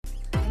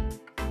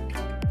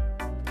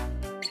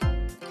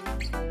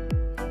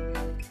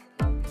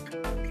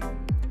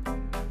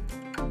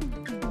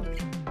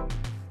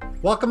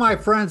Welcome, my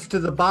friends, to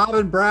the Bob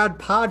and Brad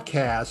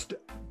podcast,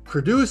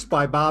 produced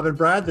by Bob and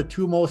Brad, the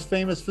two most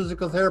famous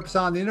physical therapists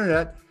on the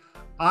internet.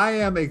 I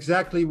am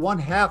exactly one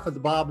half of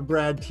the Bob and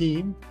Brad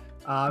team,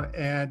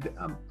 and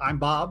I'm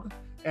Bob,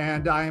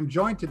 and I am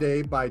joined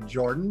today by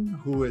Jordan,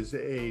 who is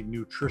a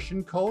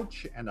nutrition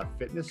coach and a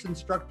fitness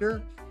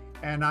instructor,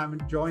 and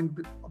I'm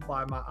joined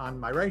by on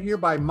my right here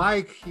by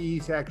Mike.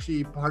 He's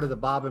actually part of the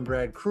Bob and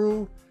Brad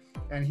crew.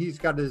 And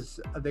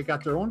they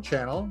got their own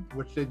channel,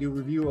 which they do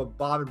review of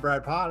Bob and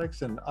Brad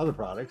products and other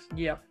products.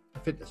 Yep.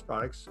 Fitness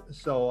products.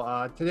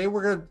 So today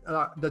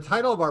the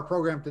title of our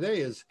program today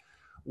is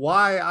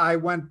Why I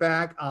Went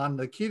Back on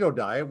the Keto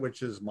Diet,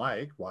 which is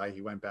Mike, why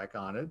he went back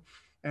on it.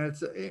 And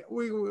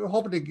we're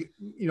hoping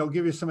to,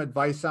 give you some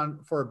advice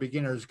for a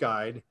beginner's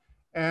guide.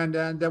 And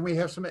then we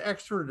have some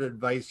extra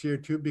advice here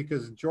too,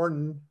 because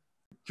Jordan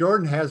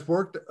has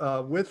worked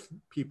with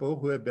people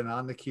who have been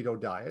on the keto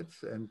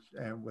diets and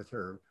with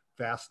her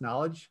vast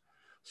knowledge.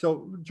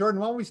 So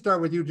Jordan, why don't we start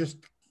with you? Just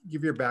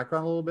give your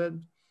background a little bit.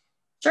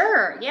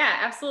 Sure. Yeah,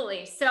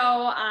 absolutely.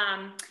 So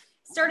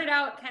started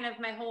out kind of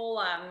my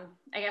whole,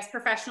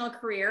 professional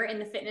career in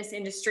the fitness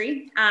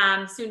industry.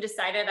 Soon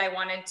decided I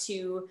wanted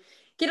to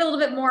get a little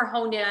bit more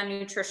honed in on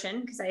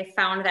nutrition because I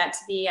found that to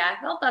be,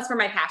 that's where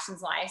my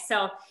passions lie.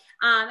 So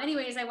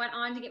anyways, I went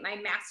on to get my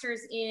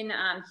master's in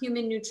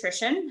human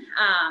nutrition.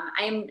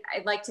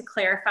 I'd like to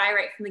clarify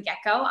right from the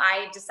get-go,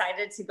 I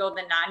decided to go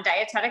the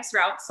non-dietetics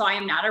route. So I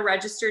am not a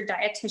registered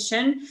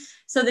dietitian.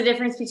 So the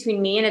difference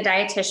between me and a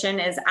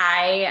dietitian is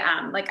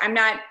I'm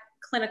not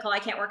clinical. I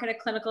can't work in a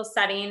clinical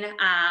setting.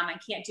 I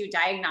can't do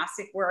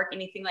diagnostic work,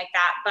 anything like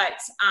that. But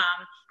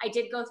I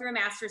did go through a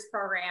master's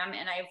program,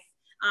 and I've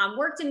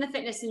worked in the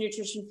fitness and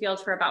nutrition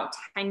field for about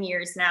 10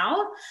 years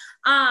now.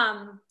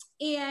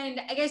 And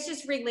I guess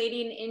just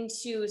relating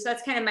into, so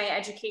that's kind of my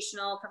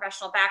educational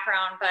professional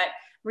background, but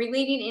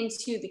relating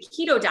into the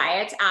keto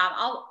diet,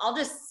 I'll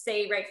just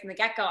say right from the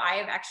get-go, I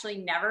have actually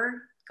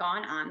never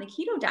gone on the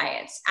keto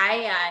diet.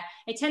 I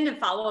tend to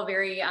follow a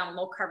very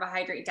low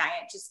carbohydrate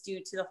diet just due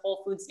to the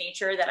whole foods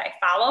nature that I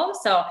follow.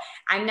 So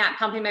I'm not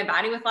pumping my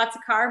body with lots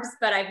of carbs,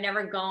 but I've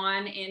never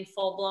gone in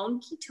full-blown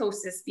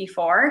ketosis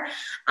before.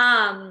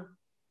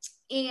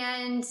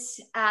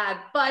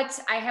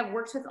 But I have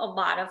worked with a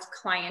lot of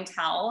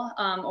clientele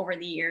over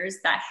the years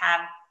that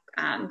have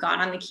gone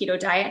on the keto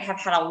diet, have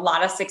had a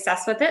lot of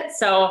success with it.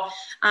 So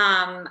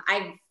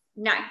I've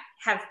not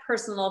have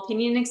personal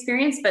opinion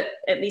experience, but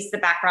at least the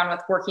background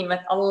with working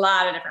with a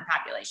lot of different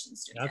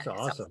populations. That's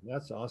awesome.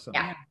 That's awesome.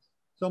 Yeah.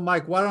 So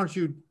Mike, why don't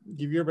you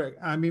give your back?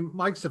 I mean,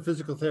 Mike's a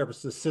physical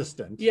therapist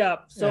assistant. Yeah.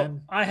 So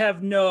I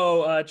have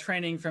no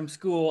training from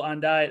school on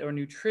diet or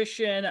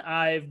nutrition.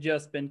 I've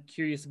just been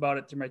curious about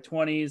it through my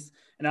 20s,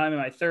 and now I'm in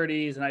my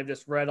 30s, and I've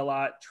just read a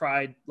lot,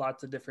 tried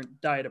lots of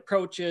different diet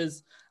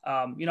approaches.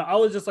 I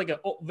was just like a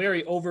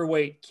very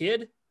overweight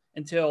kid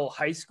until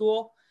high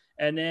school.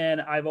 And then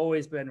I've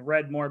always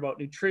read more about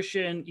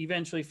nutrition,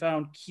 eventually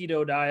found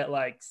keto diet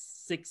like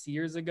 6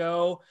 years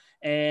ago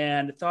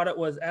and thought it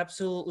was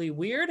absolutely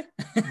weird.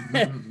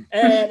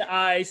 And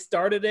I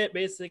started it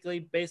basically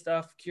based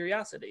off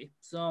curiosity.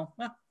 So,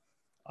 yeah.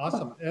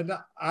 Awesome. And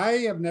I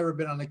have never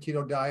been on the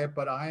keto diet,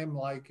 but I am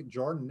like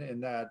Jordan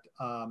in that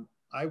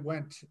I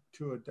went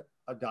to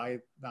a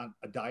diet, not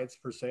a diet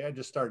per se. I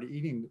just started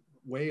eating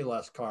way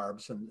less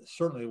carbs and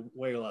certainly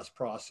way less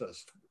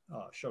processed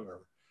sugar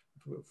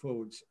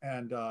foods.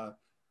 And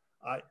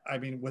I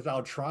mean,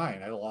 without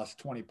trying, I lost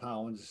 20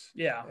 pounds.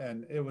 Yeah.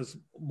 And it was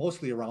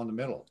mostly around the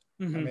middle.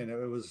 Mm-hmm. I mean,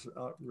 it was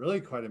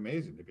really quite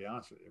amazing, to be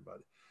honest with you.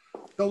 But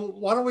so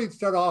why don't we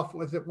start off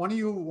with it? One of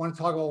you want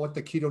to talk about what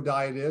the keto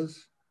diet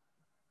is?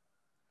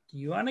 Do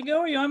you want to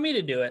go or you want me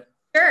to do it?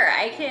 Sure.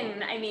 I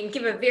can,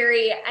 give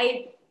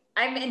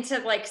I'm into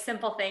like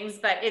simple things,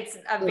 but it's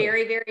a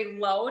very, very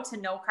low to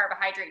no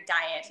carbohydrate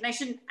diet. And I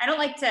don't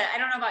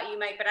know about you,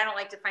 Mike, but I don't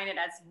like to define it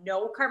as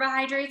no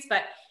carbohydrates,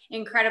 but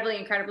incredibly,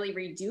 incredibly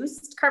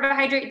reduced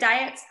carbohydrate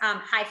diets,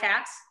 high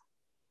fat.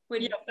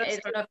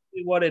 That's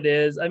what it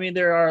is. I mean,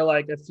 there are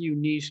like a few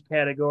niche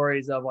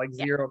categories of like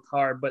zero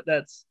carb, but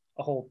that's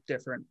a whole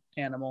different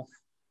animal.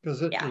 Because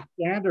the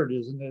standard,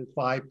 isn't it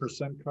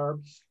 5%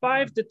 carbs?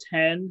 5 to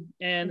 10.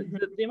 And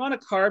the amount of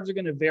carbs are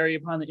going to vary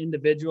upon the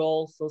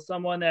individual. So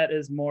someone that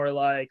is more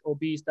like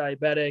obese,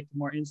 diabetic,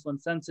 more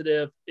insulin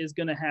sensitive is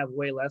going to have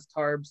way less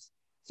carbs.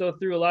 So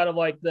through a lot of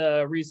like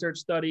the research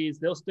studies,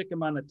 they'll stick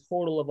them on a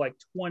total of like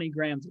 20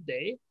 grams a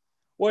day.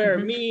 Where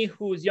me,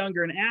 who's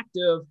younger and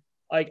active,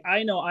 like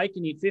I know I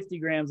can eat 50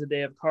 grams a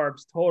day of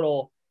carbs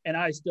total, and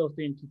I still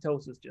stay in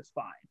ketosis just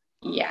fine.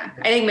 Yeah,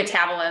 I think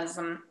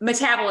metabolism,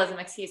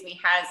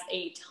 has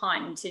a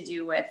ton to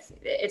do with,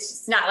 it's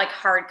just not like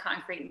hard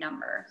concrete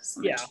number.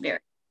 So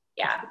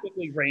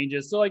Typically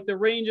ranges. So like the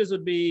ranges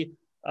would be,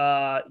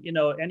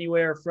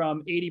 anywhere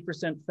from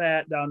 80%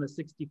 fat down to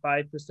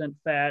 65%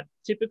 fat.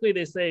 Typically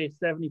they say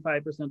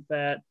 75%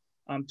 fat,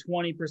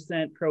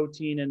 20%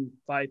 protein and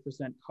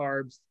 5%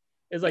 carbs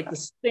is like the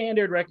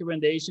standard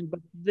recommendation, but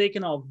they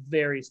can all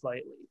vary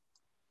slightly.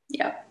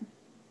 Yeah.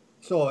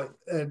 So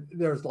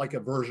there's like a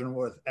version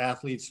with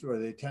athletes where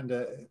they tend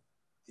to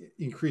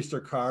increase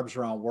their carbs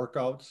around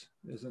workouts?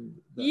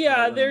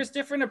 Yeah, there's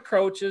different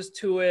approaches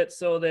to it.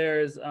 So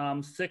there's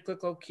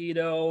cyclical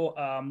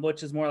keto,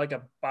 which is more like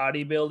a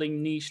bodybuilding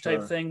niche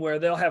type thing, where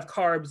they'll have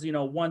carbs, you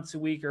know, once a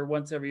week or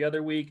once every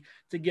other week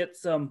to get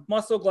some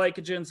muscle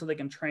glycogen so they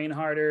can train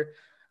harder.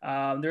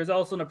 There's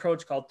also an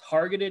approach called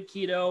targeted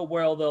keto,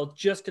 where they'll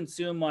just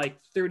consume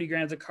like 30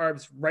 grams of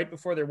carbs right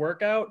before their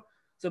workout.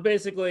 So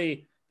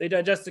basically they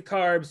digest the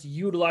carbs,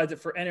 utilize it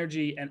for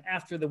energy, and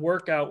after the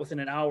workout, within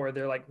an hour,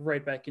 they're like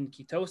right back in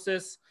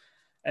ketosis.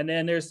 And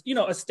then there's, you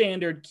know, a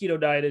standard keto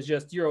diet is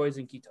just you're always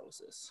in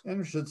ketosis.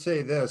 And I should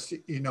say this,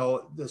 you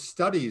know, the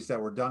studies that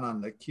were done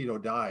on the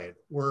keto diet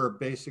were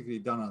basically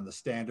done on the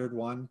standard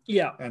one.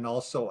 Yeah. And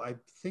also, I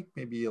think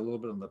maybe a little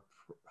bit on the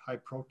high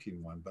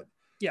protein one, but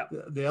yeah,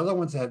 the other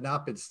ones had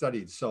not been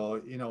studied.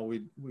 So, you know,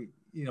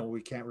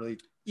 we can't really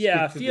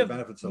if you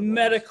have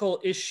medical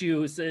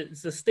issues,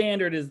 the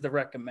standard is the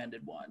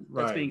recommended one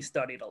that's being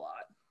studied a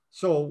lot.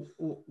 So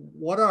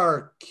what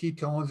are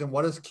ketones and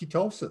what is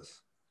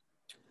ketosis?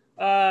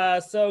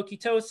 So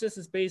ketosis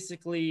is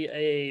basically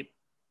a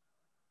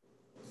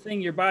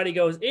thing your body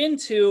goes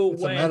into.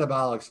 It's a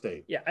metabolic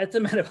state. Yeah, it's a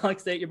metabolic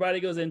state your body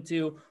goes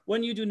into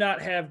when you do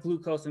not have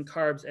glucose and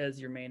carbs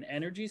as your main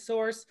energy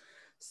source.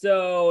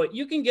 So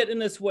you can get in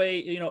this way,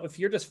 you know, if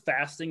you're just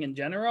fasting in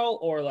general,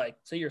 or like,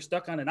 say you're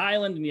stuck on an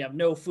island and you have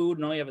no food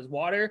and all you have is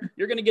water,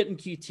 you're going to get in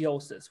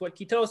ketosis. What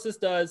ketosis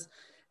does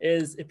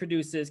is it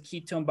produces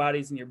ketone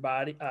bodies in your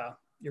body.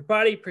 Your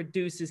body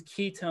produces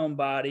ketone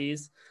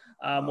bodies,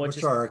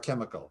 which are a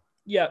chemical.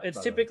 Yeah,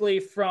 it's typically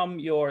from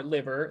your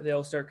liver.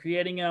 They'll start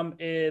creating them.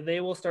 They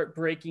will start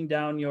breaking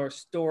down your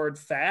stored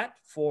fat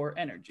for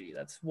energy.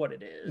 That's what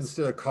it is.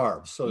 Instead of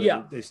carbs. So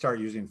they start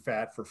using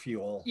fat for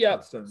fuel.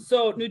 Yeah.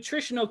 So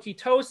nutritional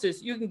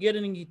ketosis, you can get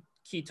in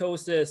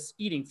ketosis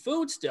eating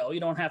food still. You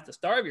don't have to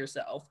starve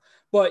yourself.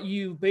 But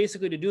you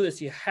basically, to do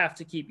this, you have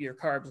to keep your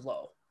carbs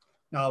low.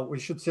 Now, we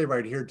should say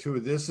right here, too,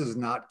 this is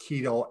not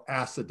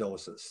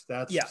ketoacidosis.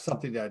 That's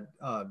something that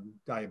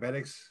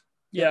diabetics,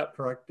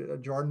 correct,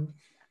 Jordan?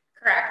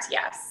 Correct,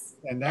 yes.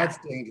 And that's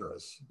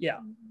dangerous. Yeah.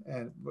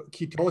 And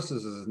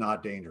ketosis is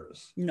not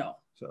dangerous. No.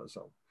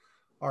 So,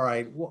 all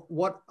right.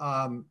 What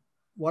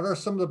are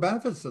some of the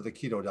benefits of the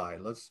keto diet?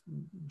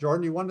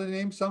 Jordan, you want to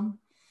name some?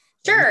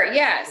 Sure,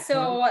 yeah.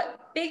 So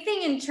big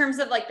thing in terms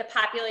of like the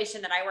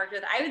population that I worked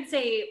with, I would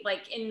say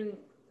like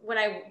when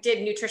I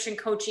did nutrition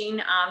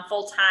coaching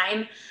full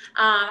time,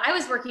 I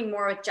was working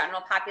more with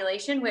general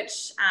population,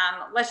 which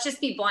let's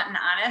just be blunt and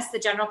honest, the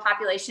general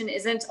population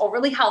isn't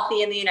overly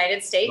healthy in the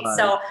United States. Right.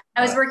 So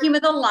I was working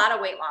with a lot of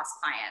weight loss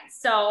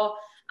clients. So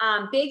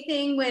big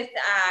thing with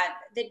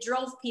that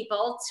drove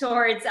people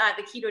towards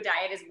the keto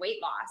diet is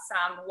weight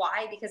loss.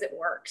 Why? Because it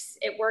works.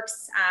 It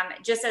works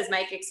just as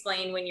Mike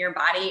explained, when your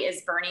body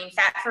is burning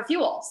fat for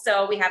fuel.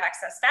 So we have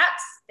excess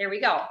fats. There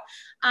we go.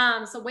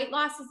 So weight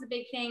loss is a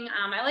big thing.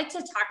 I like to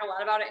talk a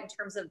lot about it in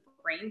terms of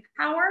brain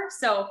power.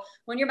 So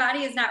when your body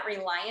is not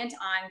reliant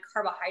on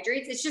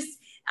carbohydrates, it's just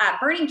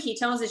burning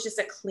ketones is just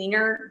a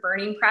cleaner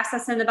burning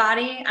process in the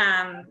body.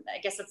 I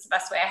guess that's the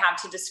best way I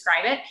have to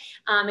describe it.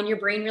 And your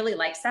brain really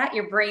likes that.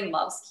 Your brain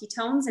loves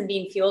ketones and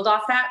being fueled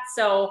off that.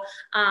 So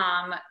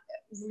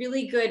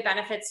really good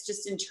benefits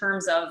just in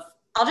terms of,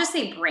 I'll just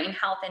say brain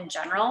health in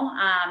general.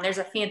 There's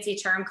a fancy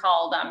term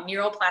called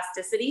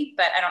neuroplasticity,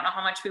 but I don't know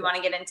how much we want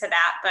to get into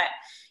that, but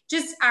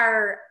just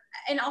our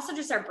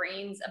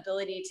brain's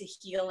ability to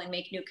heal and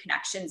make new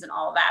connections and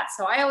all of that.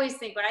 So I always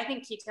think, when I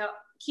think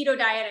keto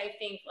diet, I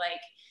think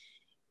like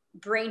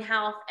brain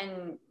health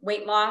and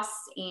weight loss,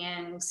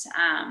 and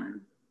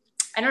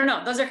I don't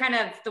know. Those are kind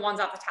of the ones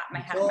off the top of my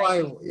head.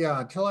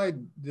 Until I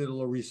did a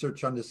little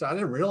research on this, I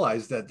didn't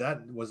realize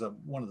that was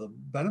one of the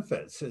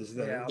benefits, is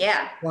that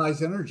it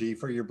supplies energy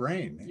for your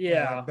brain.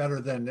 Yeah. Better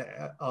than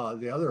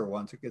the other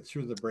ones. It gets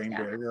through the brain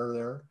barrier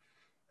there.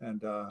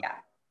 And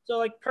so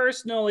like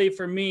personally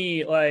for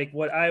me, like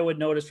what I would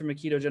notice from a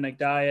ketogenic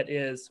diet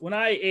is when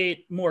I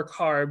ate more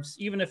carbs,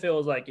 even if it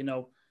was like,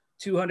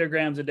 200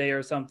 grams a day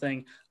or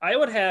something, I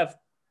would have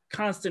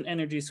constant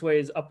energy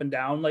sways up and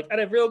down. Like I'd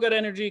have real good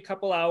energy, a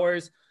couple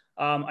hours.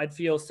 I'd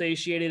feel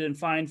satiated and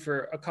fine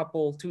for a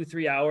couple,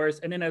 2-3 hours.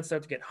 And then I'd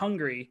start to get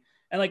hungry.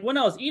 And like when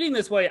I was eating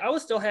this way, I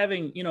was still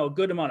having, a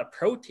good amount of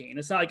protein.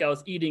 It's not like I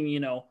was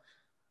eating,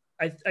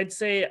 I'd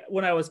say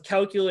when I was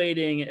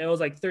calculating, it was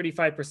like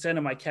 35%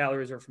 of my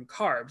calories were from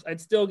carbs. I'd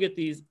still get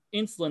these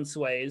insulin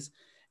sways,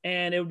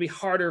 and it would be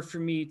harder for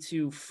me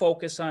to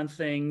focus on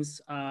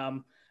things.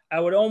 I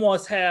would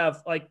almost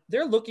have, like,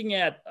 they're looking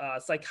at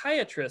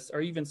psychiatrists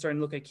are even starting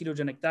to look at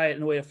ketogenic diet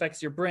and the way it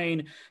affects your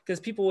brain, because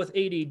people with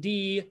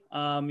ADD,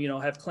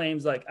 have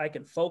claims like I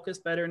can focus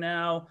better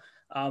now.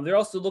 They're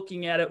also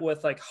looking at it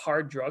with like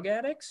hard drug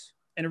addicts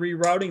and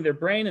rerouting their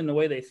brain and the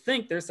way they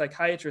think. There's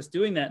psychiatrists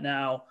doing that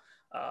now.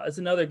 Is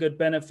another good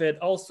benefit.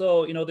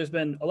 Also, there's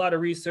been a lot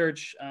of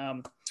research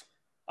on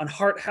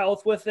heart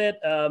health with it.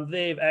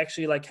 They've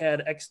actually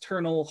had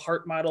external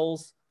heart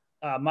models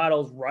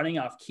running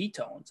off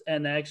ketones.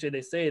 And actually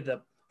they say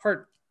the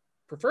heart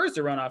prefers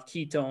to run off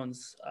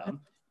ketones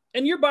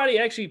And your body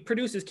actually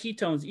produces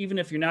ketones even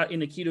if you're not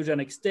in a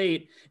ketogenic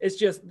state. It's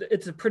just,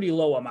 it's a pretty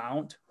low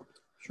amount.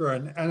 Sure.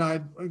 And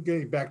I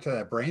getting back to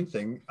that brain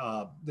thing,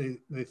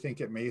 they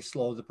think it may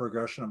slow the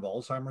progression of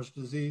Alzheimer's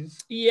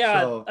disease.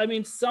 Yeah. So, I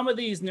mean, some of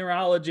these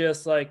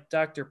neurologists like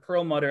Dr.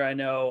 Perlmutter, I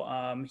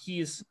know,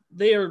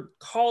 they are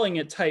calling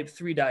it type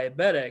 3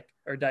 diabetic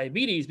or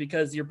diabetes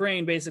because your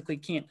brain basically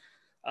can't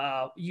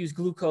use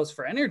glucose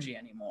for energy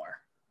anymore.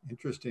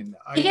 interesting.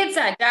 I think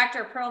it's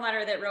Dr.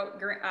 Perlmutter that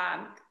wrote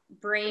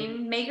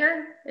Brain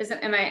Maker. He's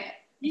written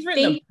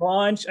a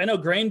bunch. I know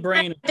Brain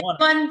is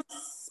one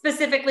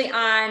specifically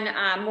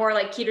on more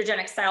like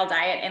ketogenic style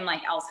diet and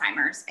like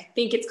Alzheimer's. I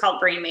think it's called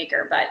Brain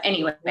Maker, but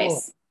anyways.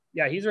 Cool.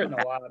 Yeah, he's written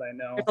a lot, I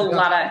know. There's a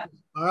lot of.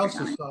 I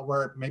also saw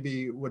where it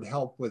maybe would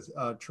help with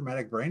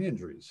traumatic brain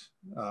injuries,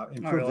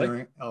 improve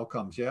their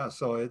outcomes. Yeah,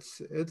 so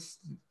it's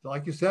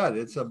like you said,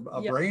 it's a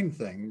brain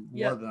thing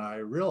more than I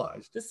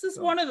realized. This is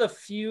one of the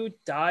few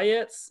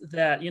diets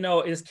that,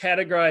 is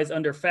categorized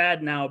under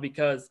fad now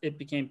because it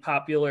became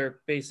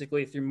popular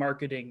basically through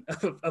marketing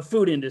of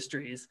food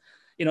industries.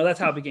 That's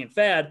how it became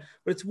fad.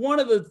 But it's one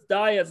of the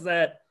diets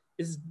that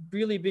is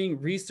really being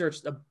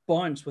researched a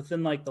bunch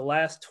within like the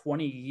last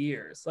 20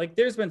 years. Like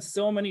there's been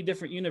so many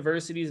different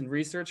universities and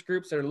research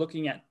groups that are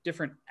looking at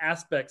different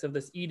aspects of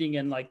this eating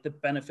and like the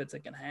benefits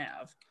it can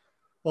have.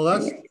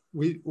 Well,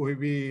 we'd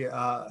be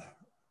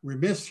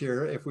remiss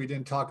here if we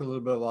didn't talk a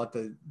little bit about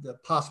the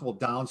possible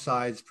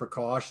downsides,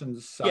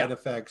 precautions, side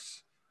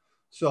effects.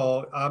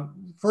 So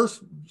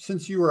first,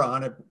 since you were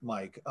on it,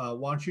 Mike,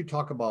 why don't you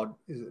talk about,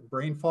 is it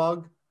brain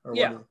fog? Or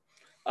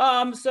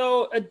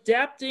so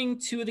adapting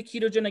to the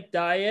ketogenic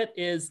diet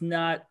is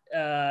not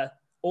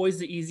always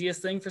the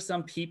easiest thing for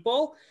some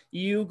people.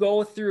 You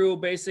go through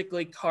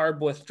basically carb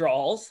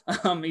withdrawals,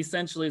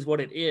 essentially is what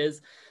it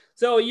is.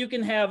 So you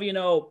can have,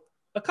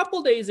 a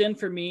couple days in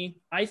for me,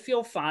 I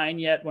feel fine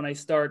yet when I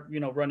start,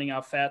 running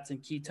out fats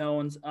and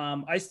ketones.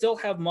 I still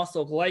have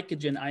muscle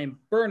glycogen I am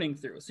burning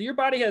through. So your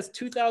body has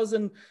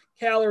 2,000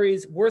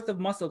 calories worth of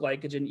muscle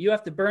glycogen you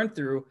have to burn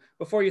through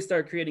before you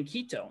start creating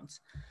ketones.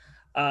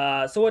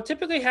 So what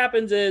typically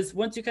happens is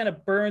once you kind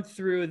of burn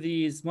through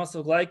these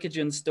muscle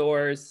glycogen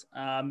stores,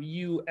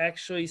 you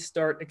actually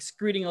start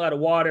excreting a lot of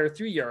water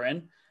through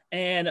urine.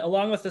 And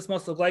along with this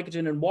muscle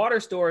glycogen and water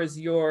stores,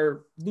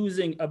 you're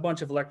losing a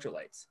bunch of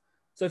electrolytes.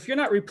 So if you're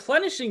not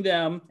replenishing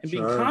them and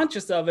being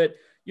conscious of it,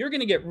 you're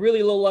going to get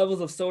really low levels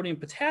of sodium,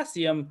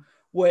 potassium,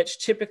 which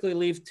typically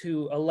lead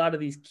to a lot of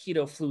these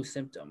keto flu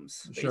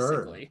symptoms,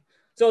 basically.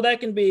 So that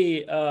can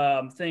be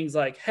things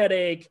like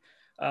headache,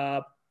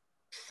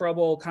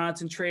 trouble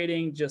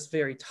concentrating, just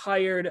very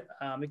tired.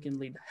 It can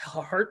lead to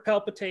heart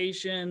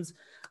palpitations.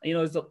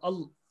 There's a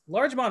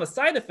large amount of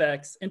side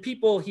effects, and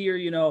people hear,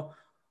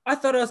 I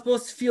thought I was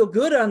supposed to feel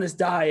good on this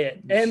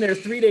diet, and they're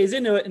 3 days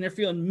into it and they're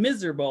feeling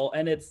miserable.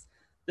 And it's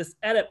this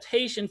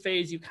adaptation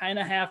phase you kind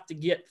of have to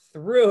get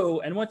through.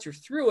 And once you're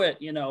through it,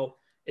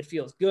 it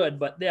feels good.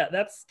 But yeah,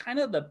 that's kind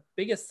of the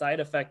biggest side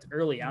effect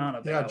early on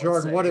of it. Yeah,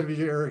 Jordan, what have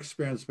your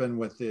experience been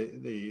with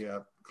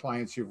the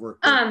clients you've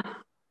worked with?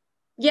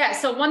 Yeah.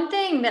 So one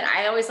thing that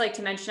I always like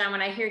to mention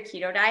when I hear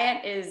keto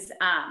diet is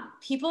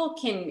people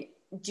can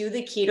do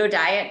the keto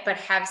diet, but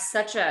have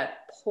such a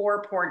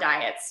poor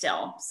diet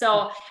still.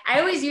 So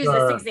I always use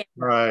this example.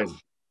 Right.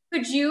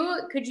 Could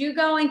you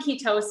go in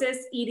ketosis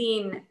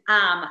eating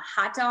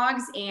hot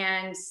dogs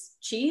and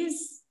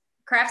cheese,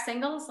 Kraft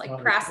Singles, like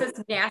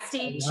processed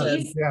nasty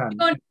cheese? You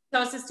go in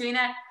ketosis doing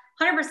that?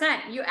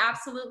 100%. You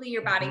absolutely,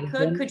 your body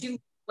could. Could you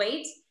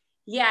wait?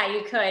 Yeah,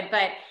 you could.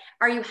 But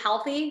are you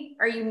healthy?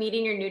 Are you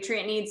meeting your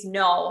nutrient needs?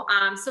 No.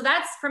 So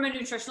that's from a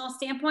nutritional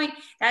standpoint.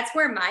 That's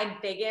where my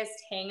biggest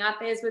hang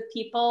up is with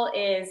people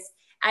is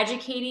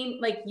educating,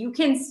 like you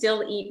can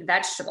still eat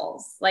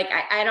vegetables. Like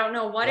I don't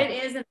know what it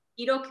is in the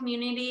keto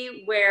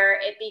community where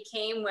it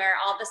became where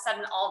all of a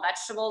sudden all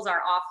vegetables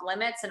are off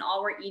limits and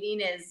all we're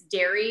eating is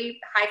dairy,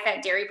 high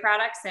fat dairy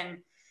products. And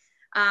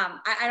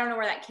I don't know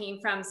where that came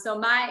from. So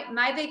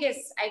my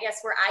biggest, I guess,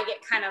 where I get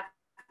kind of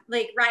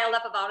like riled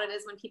up about it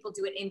is when people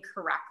do it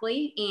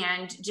incorrectly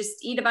and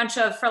just eat a bunch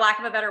of, for lack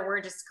of a better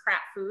word, just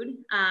crap food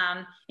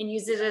and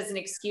use it as an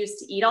excuse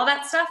to eat all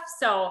that stuff.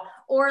 So,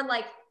 or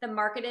like the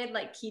marketed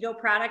like keto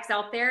products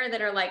out there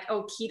that are like,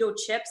 oh, keto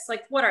chips,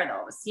 like what are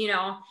those,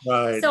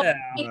 Right. So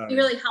it'd be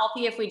really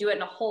healthy if we do it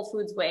in a whole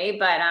foods way,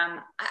 but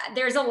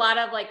there's a lot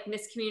of like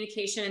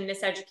miscommunication and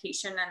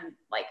miseducation and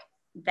like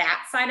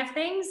that side of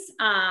things.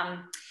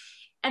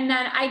 And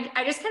then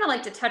I just kind of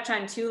like to touch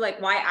on too,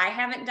 like why I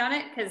haven't done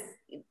it. Cause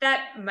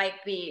that might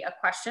be a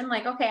question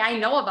like, okay, I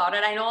know about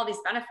it. I know all these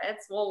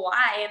benefits. Well,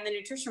 why in the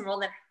nutrition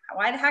world? Then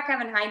why the heck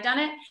haven't I done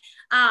it?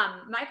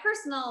 My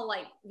personal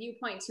like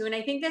viewpoint too. And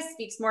I think this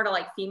speaks more to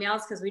like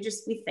females because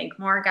we think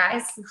more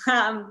guys.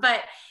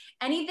 But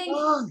anything,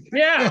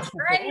 right.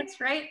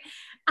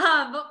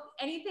 But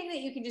anything that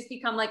you can just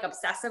become like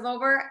obsessive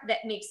over that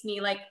makes me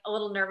like a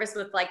little nervous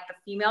with like the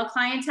female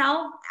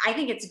clientele. I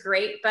think it's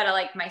great, but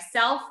like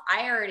myself,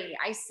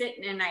 I sit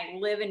and I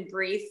live and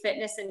breathe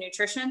fitness and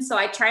nutrition. So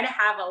I try to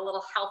have a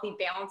little healthy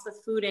balance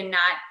with food and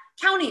not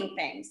counting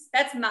things.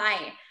 That's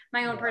my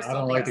my own I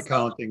personal don't like to thing.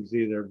 count things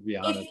either, to be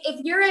honest.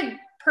 If you're a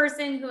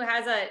person who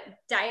has a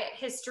diet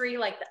history,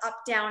 like the up,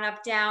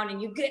 down,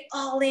 and you get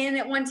all in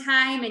at one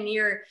time and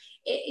you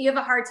have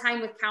a hard time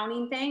with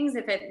counting things,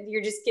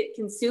 you just get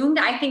consumed,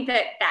 I think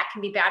that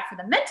can be bad for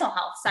the mental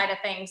health side of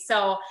things.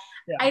 So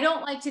yeah. I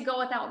don't like to go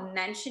without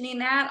mentioning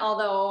that,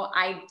 although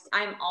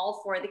I'm all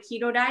for the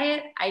keto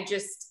diet. I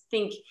just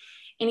think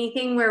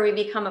anything where we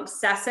become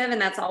obsessive and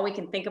that's all we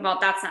can think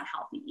about, that's not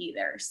healthy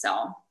either.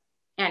 So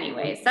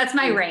anyways, that's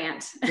my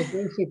rant. You're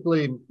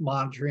basically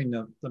monitoring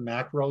the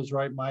macros,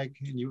 right, Mike?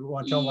 And you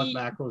want to tell them what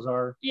macros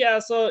are? Yeah,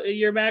 so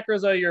your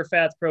macros are your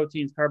fats,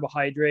 proteins,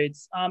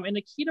 carbohydrates. In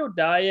a keto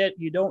diet,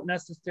 you don't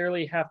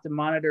necessarily have to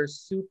monitor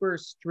super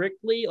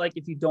strictly, like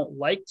if you don't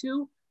like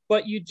to,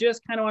 but you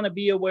just kind of want to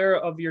be aware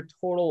of your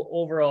total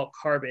overall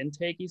carb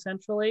intake,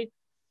 essentially.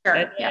 Sure,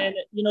 and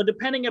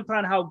depending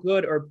upon how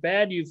good or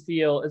bad you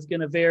feel is going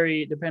to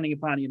vary depending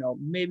upon,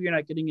 maybe you're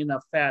not getting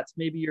enough fats,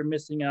 maybe you're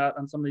missing out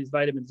on some of these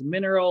vitamins and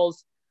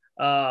minerals.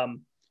 I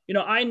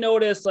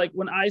noticed, like,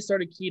 when I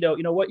started keto,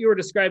 what you were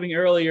describing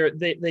earlier,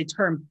 they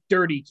term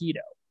dirty keto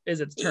is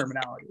its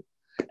terminology.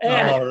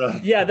 And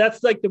right. Yeah,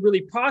 that's like the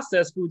really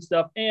processed food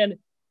stuff. And,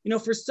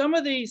 for some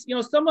of these,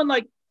 someone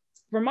like,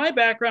 from my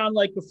background,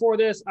 like before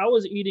this, I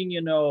was eating,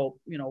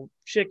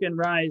 chicken,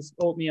 rice,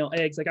 oatmeal,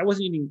 eggs. Like I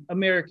wasn't eating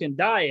American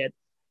diet,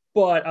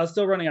 but I was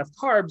still running off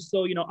carbs.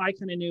 So, I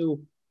kind of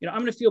knew, I'm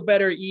going to feel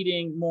better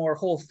eating more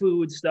whole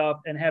food stuff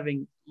and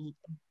having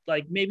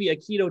like maybe a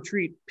keto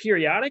treat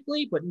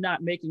periodically, but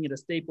not making it a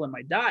staple in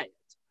my diet.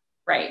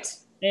 Right.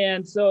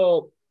 And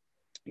so,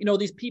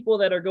 these people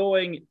that are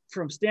going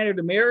from standard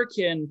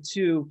American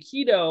to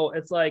keto,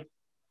 it's like,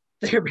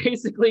 they're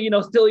basically,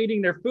 still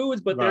eating their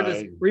foods, but they're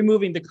just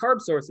removing the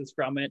carb sources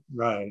from it.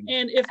 Right.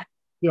 And if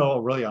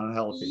really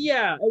unhealthy.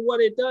 Yeah. And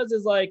what it does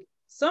is, like,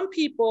 some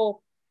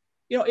people,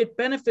 it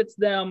benefits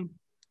them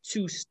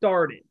to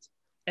start it.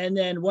 And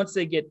then once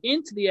they get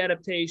into the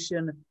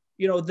adaptation,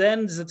 then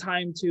there's a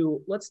time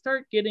to let's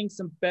start getting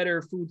some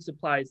better food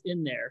supplies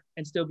in there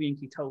and still be in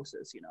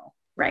ketosis,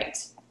 Right.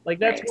 Like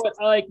that's what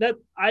I like. That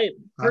I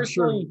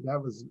personally, I'm sure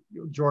that was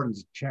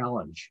Jordan's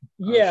challenge.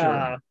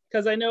 Yeah.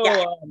 Because I know,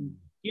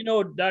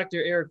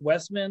 Dr. Eric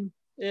Westman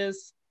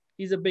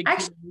he's a big,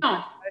 actually,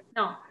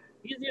 no.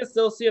 He's the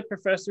associate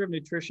professor of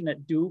nutrition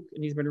at Duke,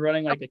 and he's been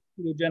running like a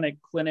ketogenic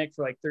clinic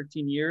for like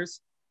 13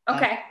 years.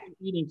 Okay.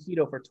 Eating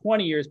keto for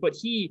 20 years, but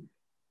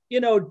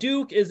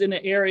Duke is in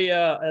an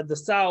area of the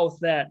South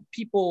that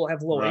people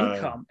have low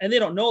income and they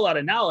don't know a lot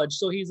of knowledge.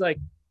 So he's like,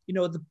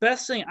 the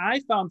best thing I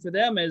found for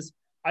them is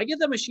I give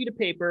them a sheet of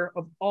paper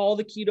of all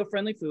the keto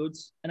friendly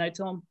foods and I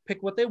tell them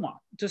pick what they want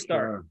to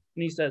start. Sure.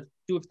 And he says,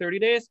 do it for 30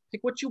 days,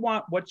 pick what you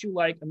want, what you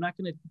like. I'm not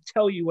going to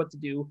tell you what to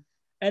do.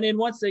 And then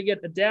once they get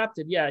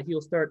adapted,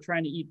 he'll start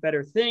trying to eat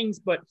better things.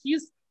 But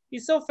he's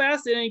so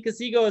fascinating because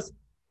he goes,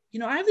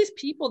 I have these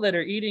people that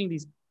are eating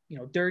these,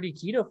 dirty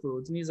keto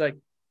foods. And he's like,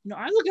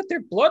 I look at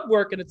their blood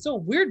work and it's so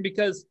weird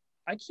because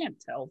I can't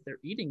tell if they're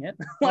eating it.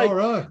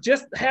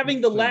 Just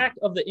having the lack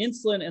of the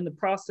insulin and the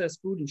processed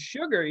food and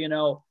sugar,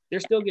 they're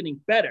still getting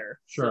better.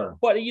 Sure. So,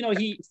 but,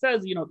 he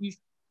says,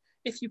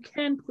 if you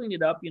can clean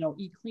it up,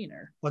 eat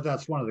cleaner. But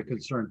that's one of the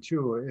concerns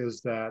too,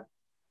 is that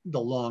the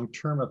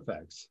long-term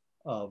effects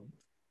of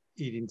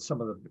eating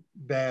some of the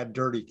bad,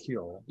 dirty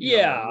keto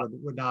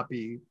would not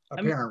be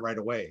apparent right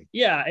away.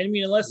 Yeah.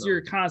 Unless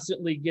you're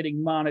constantly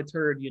getting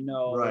monitored,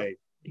 right.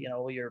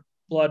 Your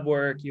blood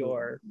work,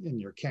 and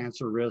your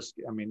cancer risk.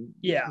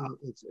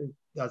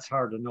 That's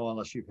hard to know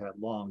unless you've had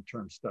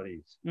long-term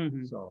studies.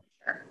 Mm-hmm. So,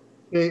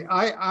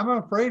 I'm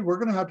afraid we're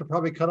going to have to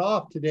probably cut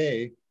off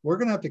today. We're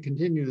going to have to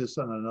continue this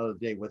on another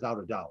day without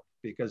a doubt,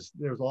 because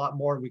there's a lot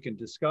more we can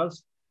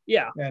discuss.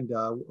 Yeah. And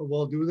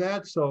we'll do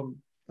that. So,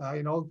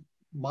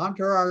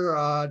 monitor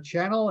our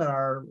channel and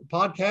our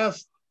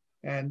podcast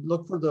and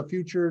look for the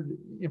future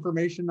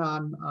information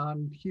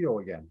on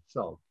keto again.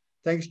 So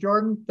thanks,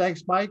 Jordan.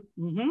 Thanks, Mike.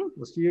 Mm-hmm.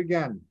 We'll see you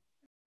again.